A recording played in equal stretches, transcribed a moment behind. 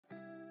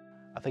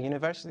At the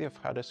University of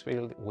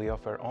Huddersfield, we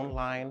offer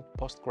online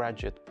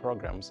postgraduate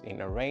programs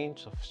in a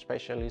range of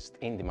specialist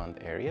in-demand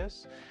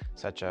areas,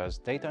 such as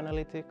data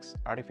analytics,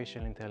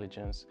 artificial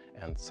intelligence,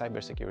 and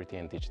cybersecurity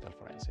and digital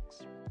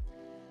forensics.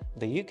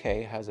 The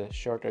UK has a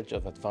shortage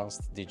of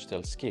advanced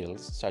digital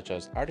skills, such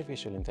as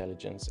artificial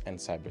intelligence and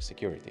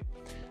cybersecurity.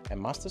 A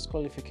master's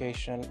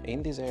qualification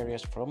in these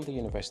areas from the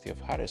University of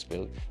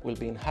Huddersfield will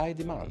be in high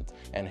demand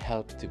and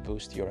help to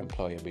boost your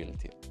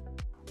employability.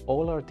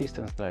 All our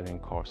distance learning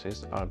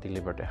courses are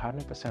delivered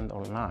 100%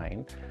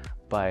 online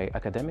by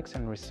academics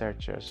and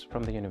researchers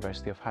from the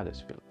University of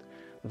Huddersfield.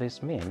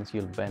 This means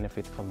you'll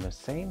benefit from the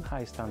same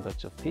high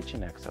standards of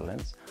teaching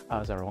excellence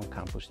as our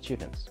on-campus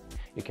students.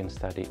 You can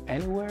study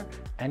anywhere,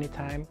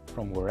 anytime,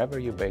 from wherever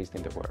you're based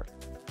in the world.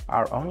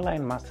 Our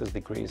online master's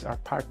degrees are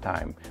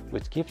part-time,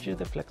 which gives you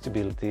the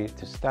flexibility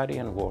to study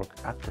and work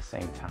at the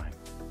same time.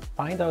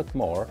 Find out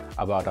more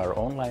about our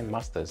online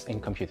masters in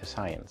computer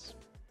science.